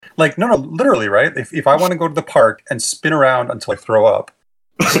Like, no, literally, right? If I want to go to the park and spin around until I throw up,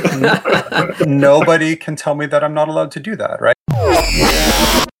 nobody can tell me that I'm not allowed to do that, right?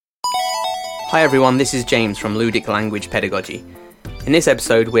 Hi everyone, this is James from Ludic Language Pedagogy. In this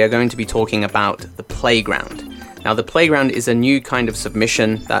episode, we are going to be talking about the playground. Now, the playground is a new kind of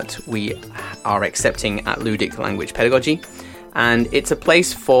submission that we are accepting at Ludic Language Pedagogy, and it's a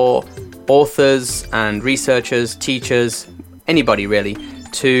place for authors and researchers, teachers, anybody really,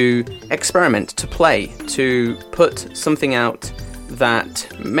 to experiment, to play, to put something out that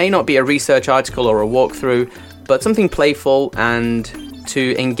may not be a research article or a walkthrough, but something playful and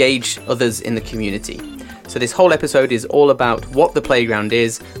to engage others in the community. So this whole episode is all about what the playground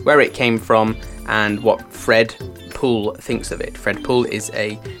is, where it came from, and what Fred Poole thinks of it. Fred Poole is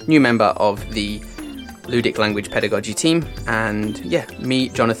a new member of the Ludic Language Pedagogy team, and yeah, me,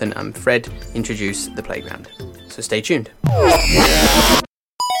 Jonathan, and Fred introduce the playground. So stay tuned.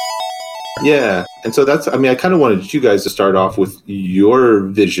 Yeah, and so that's, I kind of wanted you guys to start off with your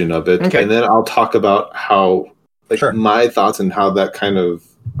vision of it, Okay. And then I'll talk about how, Sure. my thoughts and how that kind of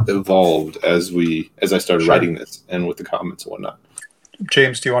evolved as I started writing this and with the comments and whatnot.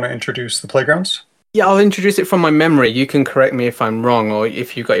 James, do you want to introduce the playgrounds? Yeah, I'll introduce it from my memory. You can correct me if I'm wrong, or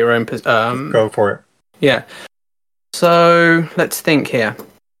if you've got your own... Go for it. Yeah. So, let's think here.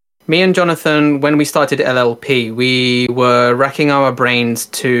 Me and Jonathan, when we started LLP, we were racking our brains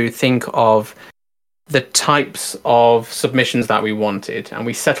to think of the types of submissions that we wanted, and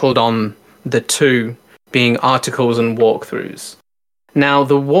we settled on the two being articles and walkthroughs. Now,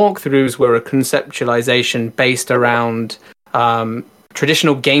 the walkthroughs were a conceptualization based around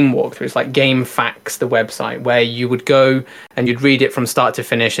traditional game walkthroughs, like Game Facts, the website, where you would go and you'd read it from start to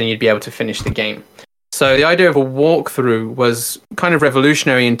finish and you'd be able to finish the game. So the idea of a walkthrough was kind of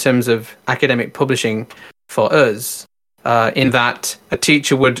revolutionary in terms of academic publishing for us, in that a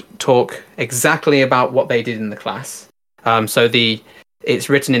teacher would talk exactly about what they did in the class. It's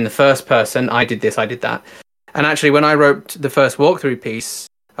written in the first person, I did this, I did that. And actually, when I wrote the first walkthrough piece,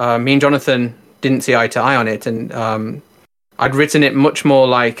 me and Jonathan didn't see eye to eye on it, and I'd written it much more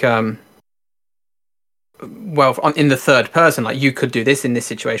like, in the third person, like you could do this in this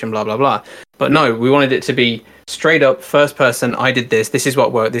situation, blah, blah, blah. But no, we wanted it to be straight up first person, I did this is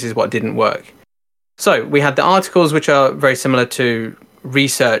what worked, this is what didn't work. So we had the articles, which are very similar to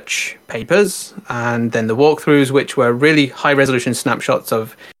research papers, and then the walkthroughs, which were really high resolution snapshots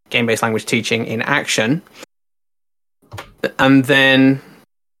of game-based language teaching in action. And then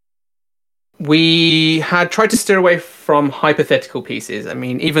we had tried to steer away from hypothetical pieces.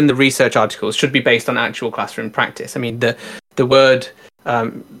 Even the research articles should be based on actual classroom practice. The word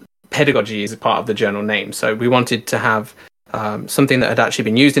pedagogy is a part of the journal name, so we wanted to have something that had actually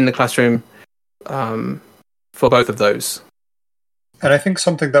been used in the classroom for both of those. And I think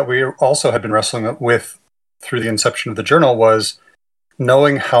something that we also had been wrestling with through the inception of the journal was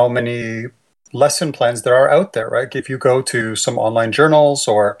knowing how many lesson plans there are out there, right? If you go to some online journals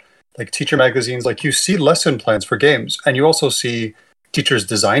or like teacher magazines, like you see lesson plans for games, and you also see teachers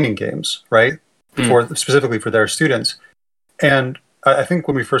designing games, right? Specifically for their students. And I think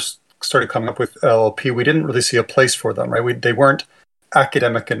when we first started coming up with LLP, we didn't really see a place for them, right? They weren't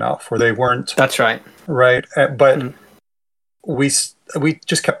academic enough, or they weren't... That's right. Right? But we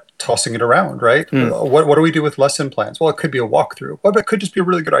just kept tossing it around, right? What do we do with lesson plans? Well, it could be a walkthrough, but it could just be a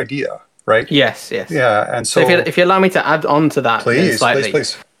really good idea, right? Yes. Yeah, and so... if you allow me to add on to that slightly.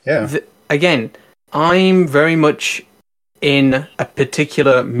 Please. Yeah. Again, I'm very much in a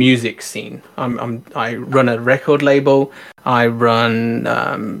particular music scene. I run a record label. I run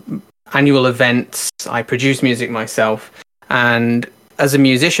annual events. I produce music myself. And as a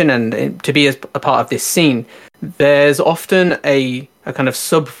musician and to be a part of this scene, there's often a kind of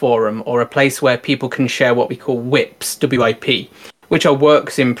sub-forum or a place where people can share what we call WIPs, W-I-P, which are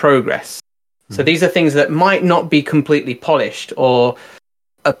works in progress. So these are things that might not be completely polished, or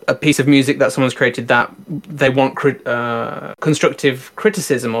a piece of music that someone's created that they want constructive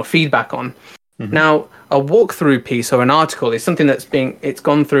criticism or feedback on. Now, a walkthrough piece or an article is something it's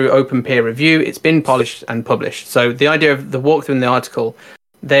gone through open peer review, it's been polished and published. So the idea of the walkthrough and the article,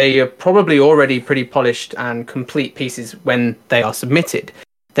 they are probably already pretty polished and complete pieces when they are submitted.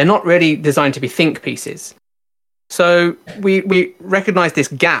 They're not really designed to be think pieces. So we recognized this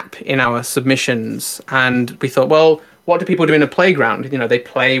gap in our submissions, and we thought, well, what do people do in a playground? They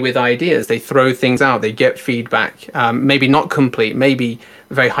play with ideas, they throw things out, they get feedback, maybe not complete, maybe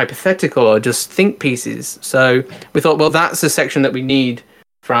very hypothetical or just think pieces. So we thought, well, that's a section that we need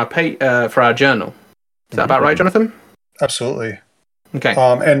for our journal. Is that about right, Jonathan? Absolutely. Okay.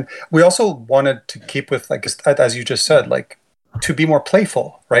 And we also wanted to keep with, like, as you just said, like, to be more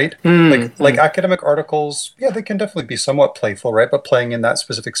playful, right? Like academic articles, yeah, they can definitely be somewhat playful, right? But playing in that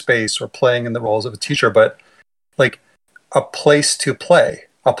specific space or playing in the roles of a teacher, but like a place to play,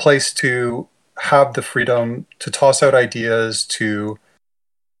 a place to have the freedom to toss out ideas, to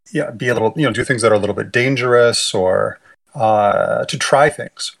be a little, do things that are a little bit dangerous, or to try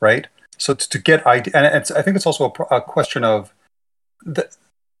things, right? So to get idea, and I think it's also a question of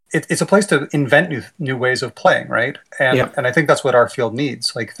it's a place to invent new ways of playing, right? And I think that's what our field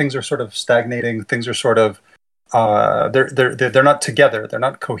needs. Like, things are sort of stagnating. Things are sort of they're not together. They're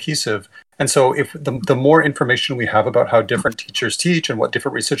not cohesive. And so, if the more information we have about how different teachers teach and what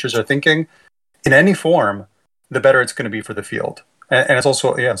different researchers are thinking in any form, the better it's going to be for the field. And it's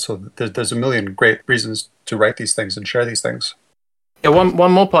also so there's a million great reasons to write these things and share these things. Yeah,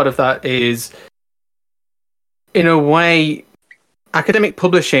 one more part of that is, in a way, academic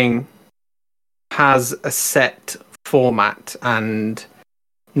publishing has a set format and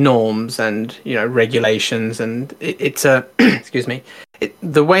norms and regulations, and it's a excuse me.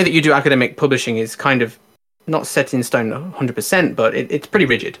 The way that you do academic publishing is kind of not set in stone 100%, but it's pretty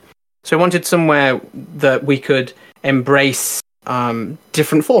rigid. So I wanted somewhere that we could embrace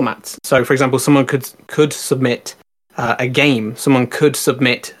different formats. So, for example, someone could submit a game, someone could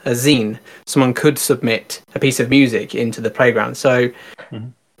submit a zine, someone could submit a piece of music into the playground. So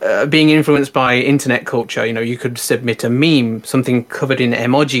being influenced by internet culture, you could submit a meme, something covered in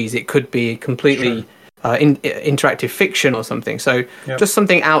emojis. It could be completely interactive fiction or something. So just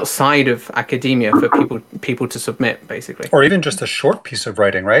something outside of academia for people to submit, basically. Or even just a short piece of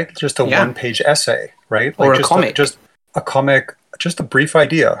writing, right? Just a one-page essay, right? Or like a comic. Just a comic, just a brief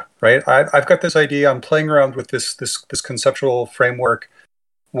idea, right? I've got this idea. I'm playing around with this conceptual framework.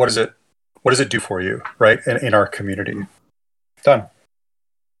 What does it do for you, right? In our community. Done.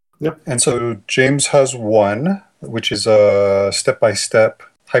 Yep. And so James has one, which is a step-by-step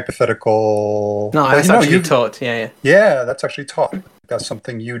hypothetical. No, that's actually taught. Yeah, that's actually taught. That's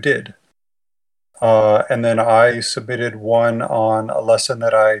something you did. And then I submitted one on a lesson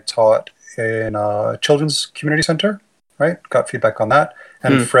that I taught in a children's community center. Right, got feedback on that.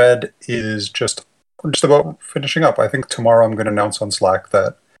 And Fred is just about finishing up. I think tomorrow I'm going to announce on Slack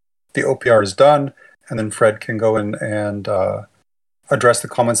that the OPR is done, and then Fred can go in and address the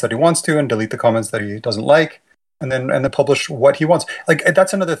comments that he wants to and delete the comments that he doesn't like, and then publish what he wants. Like,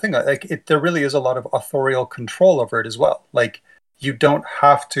 that's another thing. Like, there really is a lot of authorial control over it as well. Like, you don't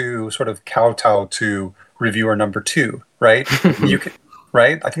have to sort of kowtow to reviewer number 2, right? You can,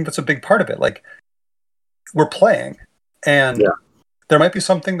 right? I think that's a big part of it. Like, we're playing. And there might be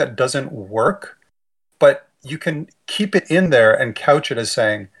something that doesn't work, but you can keep it in there and couch it as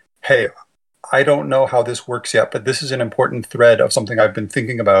saying, hey, I don't know how this works yet, but this is an important thread of something I've been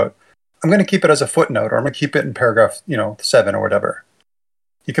thinking about. I'm going to keep it as a footnote, or I'm going to keep it in paragraph 7 or whatever.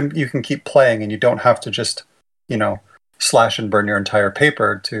 You can keep playing, and you don't have to just slash and burn your entire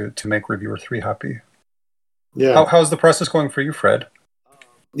paper to make reviewer 3 happy. Yeah. How's the process going for you, Fred?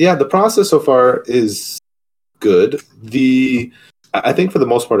 Yeah, the process so far is good. I think for the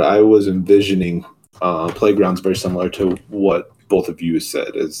most part, I was envisioning playgrounds very similar to what both of you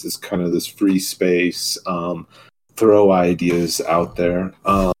said, is this kind of this free space, throw ideas out there.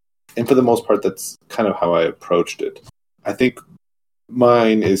 And for the most part, that's kind of how I approached it. I think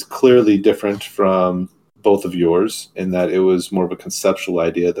mine is clearly different from both of yours in that it was more of a conceptual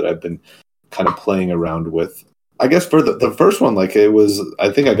idea that I've been kind of playing around with. I guess for the first one, like, it was, I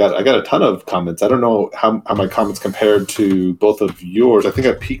think I got a ton of comments. I don't know how my comments compared to both of yours. I think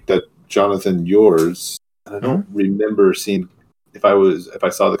I peeked at Jonathan yours, and I don't remember seeing if I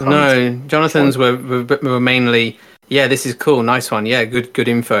saw the comments. No, Jonathan's were mainly, this is cool, nice one, good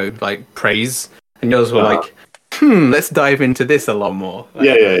info, like praise, and yours were like, let's dive into this a lot more. Like,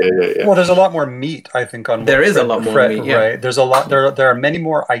 yeah. Well, there's a lot more meat, I think, on there is a lot more meat, right? There's a lot. There are many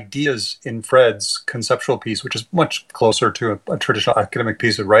more ideas in Fred's conceptual piece, which is much closer to a traditional academic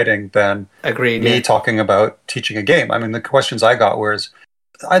piece of writing than me talking about teaching a game. I mean, the questions I got were,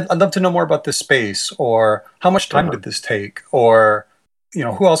 I'd love to know more about this space, or how much time did this take, or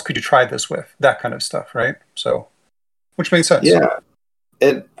who else could you try this with? That kind of stuff, right? So, which makes sense. Yeah.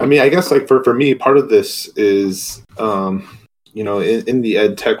 And I mean, I guess like for me, part of this is, in the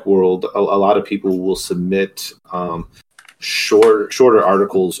ed tech world, a lot of people will submit shorter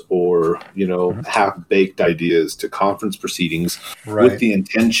articles or, half-baked ideas to conference proceedings with the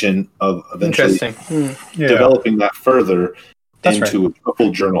intention of eventually developing that further into a full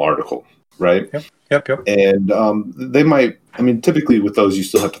journal article, right? Yep. And they might, typically with those, you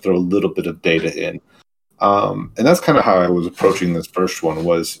still have to throw a little bit of data in. And that's kind of how I was approaching this first one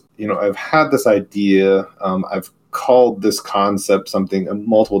was, I've had this idea. I've called this concept something,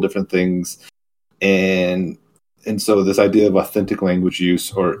 multiple different things, and so this idea of authentic language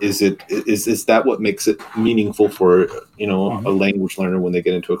use, or is that what makes it meaningful for a language learner when they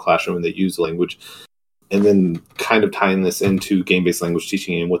get into a classroom and they use language, and then kind of tying this into game-based language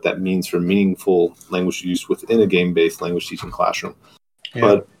teaching and what that means for meaningful language use within a game-based language teaching classroom. Yeah.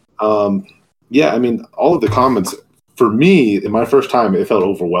 But I mean, all of the comments for me in my first time, it felt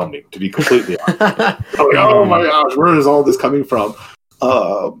overwhelming, to be completely honest. Oh my gosh, where is all this coming from?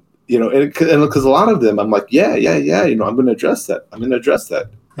 And because a lot of them, I'm like, yeah, I'm going to address that. I'm going to address that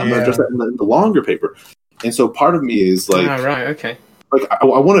in the longer paper. And so part of me is like, right, okay. Like I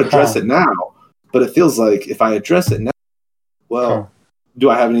want to address it now, but it feels like if I address it now, do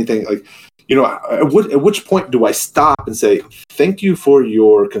I have anything like, at which point do I stop and say, thank you for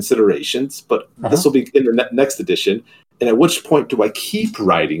your considerations, but this will be in the next edition. And at which point do I keep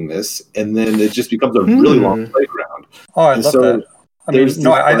writing this? And then it just becomes a really long playground. Oh, I love that. I mean,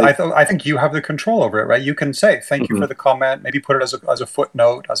 no, I think you have the control over it, right? You can say, thank you for the comment, maybe put it as a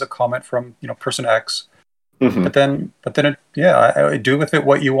footnote, as a comment from, person X. But then do with it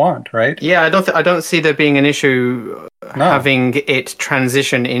what you want, right? Yeah, I don't see there being an issue having it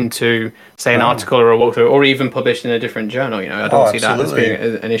transition into, say, an article or a walkthrough, or even published in a different journal. I don't see that as being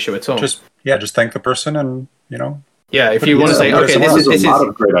an issue at all. Just thank the person, and Yeah, if you want to say, okay, this is a lot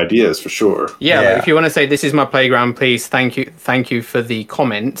of great ideas for sure. Yeah, like if you want to say, this is my playground, please, thank you for the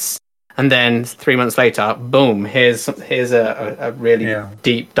comments, and then 3 months later, boom, here's a really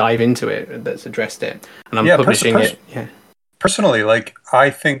deep dive into it that's addressed it, and I'm publishing it. Yeah. Personally, like,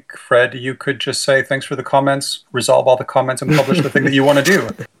 I think, Fred, you could just say thanks for the comments, resolve all the comments, and publish the thing that you want to do.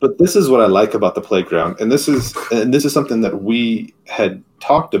 But this is what I like about the playground, and this is something that we had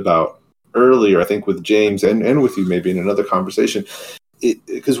talked about earlier, I think, with James and with you maybe in another conversation,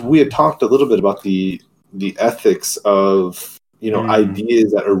 because we had talked a little bit about the ethics of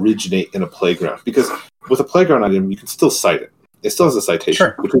ideas that originate in a playground. Because with a playground item, you can still cite it. It still has a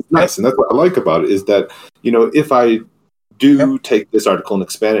citation, which is nice, and that's what I like about it. Is that if I do take this article and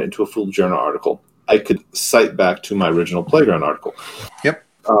expand it into a full journal article, I could cite back to my original playground article. Yep.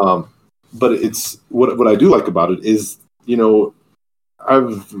 But it's what I do like about it is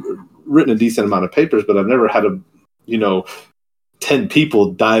I've written a decent amount of papers, but I've never had 10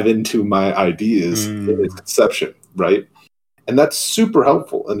 people dive into my ideas in its conception, right? And that's super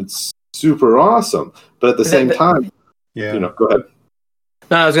helpful and it's super awesome. But at the same time, go ahead.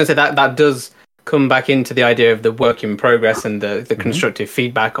 No, I was going to say that does come back into the idea of the work in progress and the constructive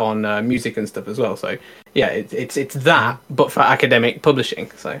feedback on music and stuff as well. So yeah, it's that, but for academic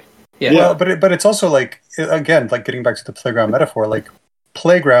publishing. So yeah. Well, but it's also like, again, like getting back to the playground metaphor, like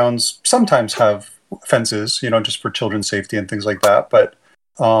playgrounds sometimes have fences, just for children's safety and things like that. But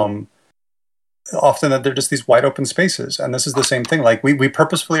often they're just these wide open spaces. And this is the same thing. Like we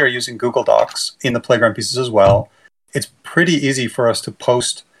purposefully are using Google Docs in the playground pieces as well. It's pretty easy for us to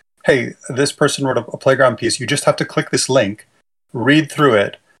post, hey, this person wrote a playground piece. You just have to click this link, read through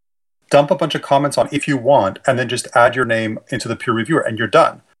it, dump a bunch of comments on if you want, and then just add your name into the peer reviewer and you're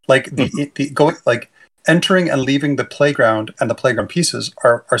done. Like entering and leaving the playground and the playground pieces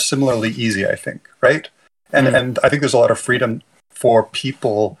are similarly easy, I think, right? And I think there's a lot of freedom for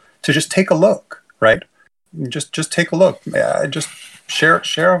people to just take a look, right? Just take a look. Just share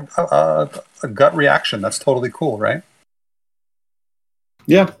a gut reaction. That's totally cool, right?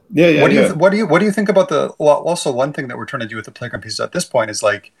 Yeah. What do you think about also one thing that we're trying to do with the playground pieces at this point is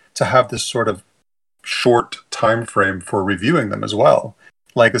like to have this sort of short time frame for reviewing them as well.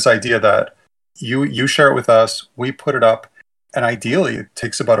 Like this idea that you share it with us, we put it up, and ideally it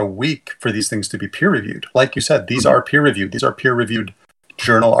takes about a week for these things to be peer reviewed. Like you said, these are peer reviewed. These are peer reviewed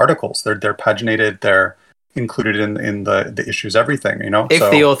journal articles. They're paginated. They're included in the issues, everything.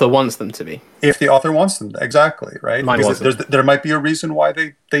 If the author wants them to be. If the author wants them, exactly, right? Because there might be a reason why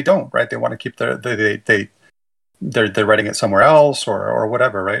they don't, right? They want to keep they're writing it somewhere else or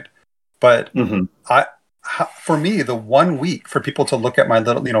whatever, right? But for me, the 1 week for people to look at my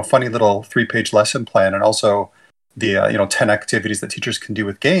little, funny little 3-page lesson plan, and also the 10 activities that teachers can do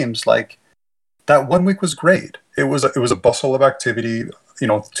with games, like that 1 week was great. It was a bustle of activity.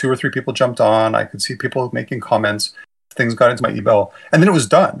 2 or 3 people jumped on. I could see people making comments. Things got into my email, and then it was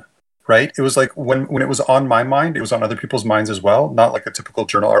done. Right? It was like when it was on my mind, it was on other people's minds as well. Not like a typical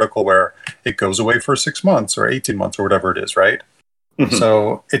journal article where it goes away for 6 months or 18 months or whatever it is, right? Mm-hmm.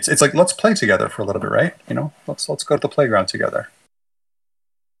 So it's like, let's play together for a little bit, right? Let's go to the playground together.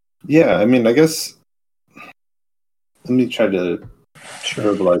 Yeah, I mean, I guess let me try to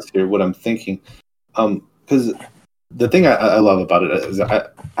verbalize here what I'm thinking. Because the thing I love about it is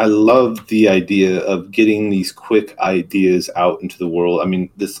I love the idea of getting these quick ideas out into the world. I mean,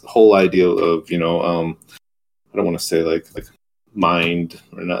 this whole idea of, I don't want to say like mind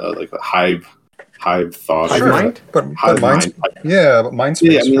or not, like a hive thought. Hive mind? But mind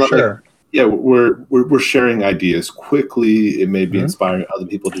space, for sure. We're sharing ideas quickly. It may be inspiring other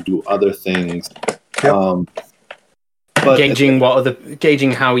people to do other things. Yep. But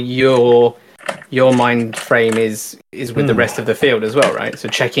gauging how your mind frame is with the rest of the field as well, right? So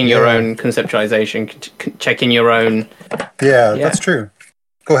checking your own conceptualization, checking your own. Yeah, that's true.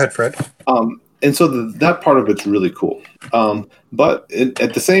 Go ahead, Fred. And so that part of it's really cool. But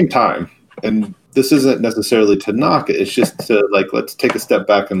at the same time, and this isn't necessarily to knock it, it's just to let's take a step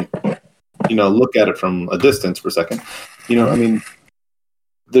back and look at it from a distance for a second. I mean,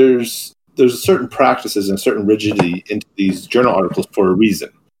 there's certain practices and certain rigidity into these journal articles for a reason,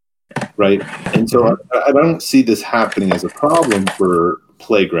 right? And so I don't see this happening as a problem for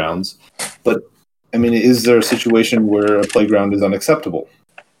playgrounds, but I mean, is there a situation where a playground is unacceptable?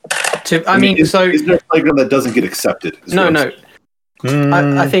 Is there a playground that doesn't get accepted? No.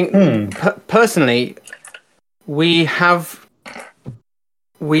 I think personally,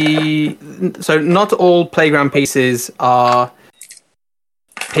 so not all playground pieces are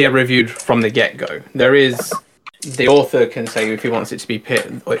peer reviewed from the get-go. There is, the author can say if he wants it to be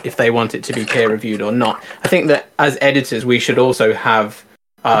if they want it to be peer reviewed or not. I think that as editors, we should also have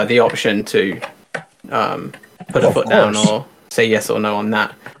the option to put a foot down or say yes or no on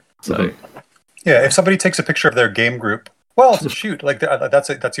that. So yeah, if somebody takes a picture of their game group, well, shoot, like that's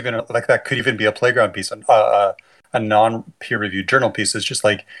even like that could even be a playground piece. A non-peer-reviewed journal piece is just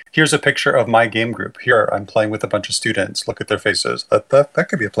like, here's a picture of my game group. Here, I'm playing with a bunch of students. Look at their faces. That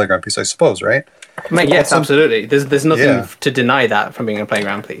could be a playground piece, I suppose, right? Yes, absolutely. There's nothing to deny that from being a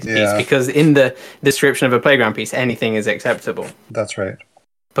playground piece, because in the description of a playground piece, anything is acceptable. That's right.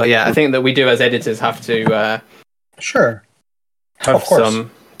 But yeah, I think that we do as editors have to have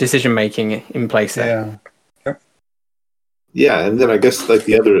some decision-making in place there. Yeah, and then I guess like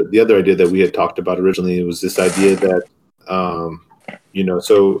the other idea that we had talked about originally was this idea that,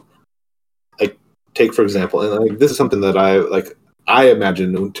 so like take for example, and like this is something that I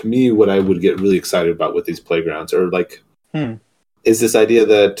imagine to me what I would get really excited about with these playgrounds or like is this idea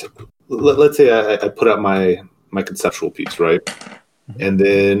that let's say I put out my conceptual piece, right? And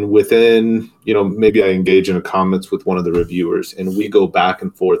then within, maybe I engage in a comments with one of the reviewers and we go back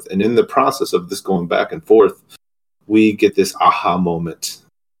and forth. And in the process of this going back and forth, we get this aha moment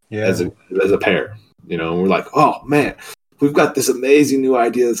as a pair, and we're like, oh man, we've got this amazing new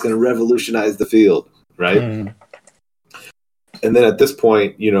idea that's going to revolutionize the field, right? And then at this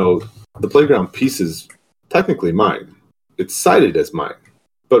point, the playground piece is technically mine. It's cited as mine.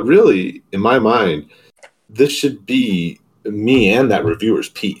 But really, in my mind, this should be me and that reviewer's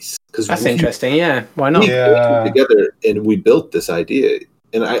piece. That's interesting, yeah. Why not? We came together and we built this idea.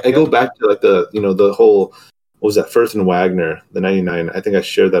 And I go back to like the whole... What was that? Firth and Wagner, the 99. I think I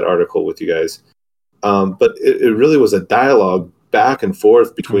shared that article with you guys. But it really was a dialogue back and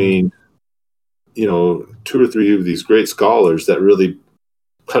forth between, 2 or 3 of these great scholars that really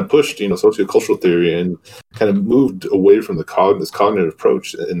kind of pushed, sociocultural theory and kind of moved away from this cognitive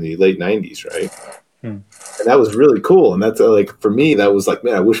approach in the late 90s, right? And that was really cool. And that's for me, that was like,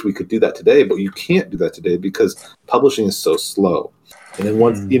 man, I wish we could do that today, but you can't do that today because publishing is so slow. And then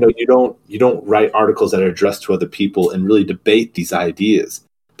once you don't write articles that are addressed to other people and really debate these ideas.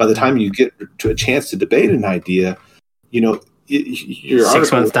 By the time you get to a chance to debate an idea, your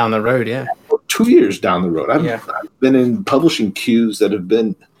 6 months down the road, 2 years down the road. I've been in publishing queues that have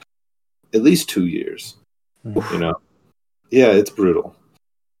been at least 2 years. It's brutal.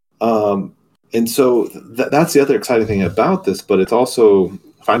 And so that's the other exciting thing about this, but it's also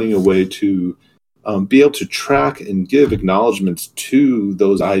finding a way to be able to track and give acknowledgments to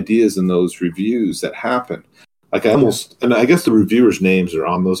those ideas and those reviews that happen. Like and I guess the reviewers' names are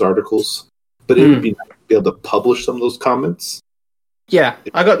on those articles, but it would be nice to be able to publish some of those comments. Yeah,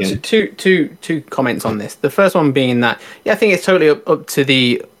 I got two comments on this. The first one being that, I think it's totally up to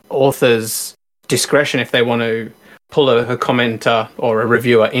the author's discretion if they want to pull a commenter or a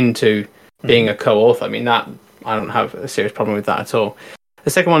reviewer into being a co-author. I mean, that I don't have a serious problem with that at all. The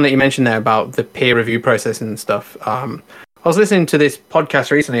second one that you mentioned there about the peer review process and stuff, I was listening to this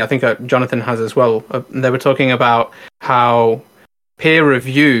podcast recently, I think Jonathan has as well. They were talking about how peer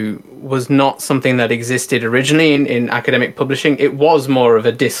review was not something that existed originally in academic publishing. It was more of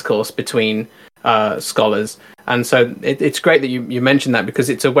a discourse between scholars. And so it's great that you mentioned that, because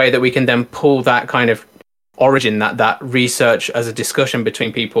it's a way that we can then pull that kind of origin, that research as a discussion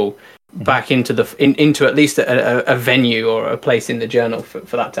between people back into into at least a venue or a place in the journal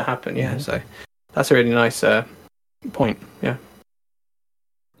for that to happen. Yeah, so that's a really nice point. Yeah.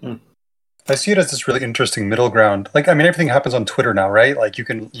 I see it as this really interesting middle ground. Like, I mean, everything happens on Twitter now, right? Like, you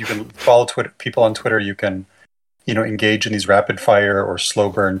can follow people on Twitter. You can, engage in these rapid fire or slow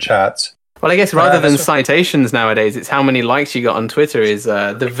burn chats. Well, I guess rather than citations nowadays, it's how many likes you got on Twitter is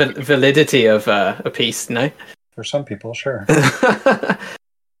the validity of a piece. No, for some people, sure.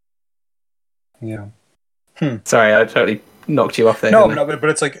 Yeah. Sorry, I totally knocked you off there. No, but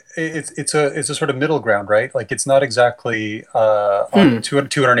it's like it's a sort of middle ground, right? Like, it's not exactly on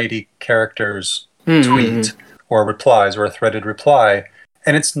 280 characters tweet or replies or a threaded reply,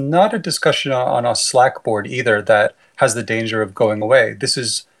 and it's not a discussion on a Slack board either that has the danger of going away. This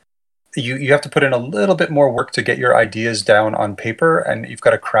is you have to put in a little bit more work to get your ideas down on paper, and you've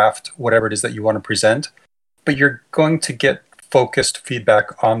got to craft whatever it is that you want to present. But you're going to get focused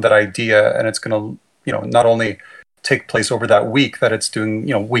feedback on that idea, and it's going to not only take place over that week that it's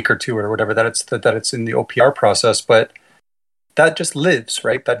doing, week or two or whatever that it's in the OPR process, but that just lives,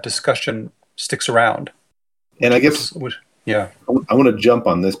 right? That discussion sticks around. And I guess I want to jump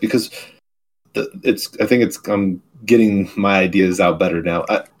on this because I'm getting my ideas out better now.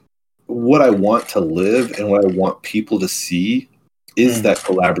 What I want to live and what I want people to see is that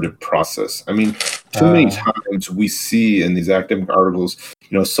collaborative process. I mean, too many times we see in these academic articles,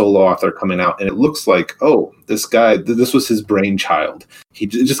 solo author coming out, and it looks like, oh, this guy, this was his brainchild. It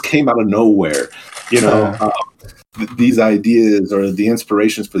just came out of nowhere, these ideas or the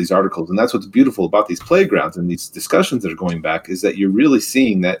inspirations for these articles. And that's what's beautiful about these playgrounds and these discussions that are going back is that you're really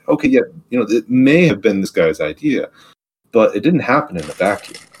seeing that, okay, yeah, it may have been this guy's idea, but it didn't happen in a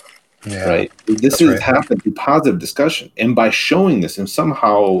vacuum. Yeah, right. This has happened through positive discussion, and by showing this and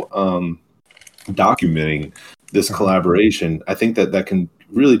somehow documenting this collaboration, I think that can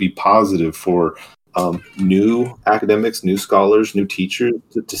really be positive for new academics, new scholars, new teachers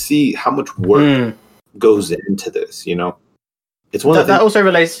to see how much work goes into this. It's one that also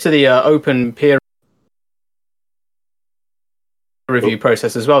relates to the open peer review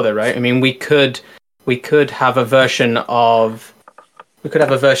process as well, though, right? I mean, we could have a version of. We could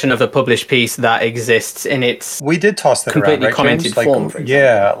have a version of a published piece that exists in its we did toss that completely around, right, commented James? form.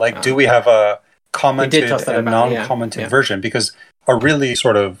 Do we have a commented and non-commented version? Because a really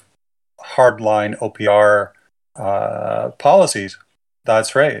sort of hardline OPR policies,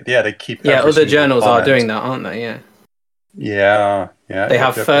 that's right. Yeah, they keep. Yeah, other journals are doing that, aren't they? Yeah. Yeah. They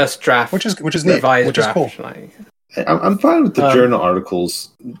have first draft, which is neat, which is cool. I'm fine with the journal articles,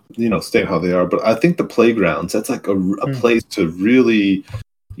 staying how they are, but I think the playgrounds, that's like a place to really,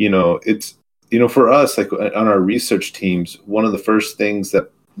 it's, for us, like on our research teams, one of the first things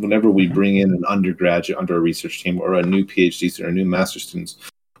that whenever we bring in an undergraduate under a research team or a new PhD student or new master's students,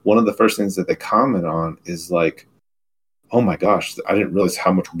 one of the first things that they comment on is like, oh my gosh, I didn't realize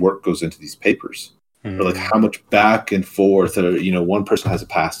how much work goes into these papers. Or like how much back and forth, or one person has a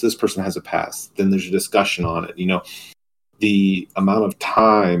pass, this person has a pass, then there's a discussion on it. The amount of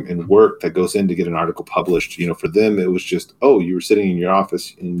time and work that goes in to get an article published. For them, it was just, oh, you were sitting in your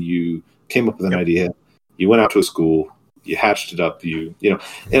office and you came up with an idea, you went out to a school, you hatched it up,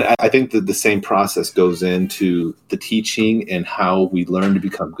 and I think that the same process goes into the teaching and how we learn to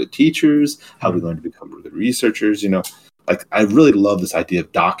become good teachers, how we learn to become good researchers. Like, I really love this idea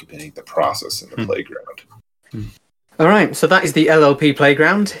of documenting the process in the playground. All right, so that is the LLP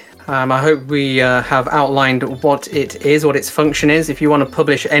Playground. I hope we have outlined what it is, what its function is. If you want to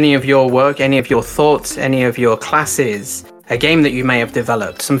publish any of your work, any of your thoughts, any of your classes, a game that you may have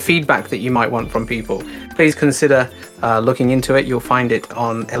developed, some feedback that you might want from people, please consider looking into it. You'll find it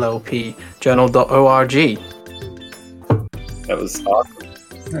on llpjournal.org. That was awesome.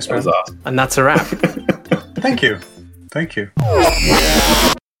 That was awesome. And that's a wrap. Thank you.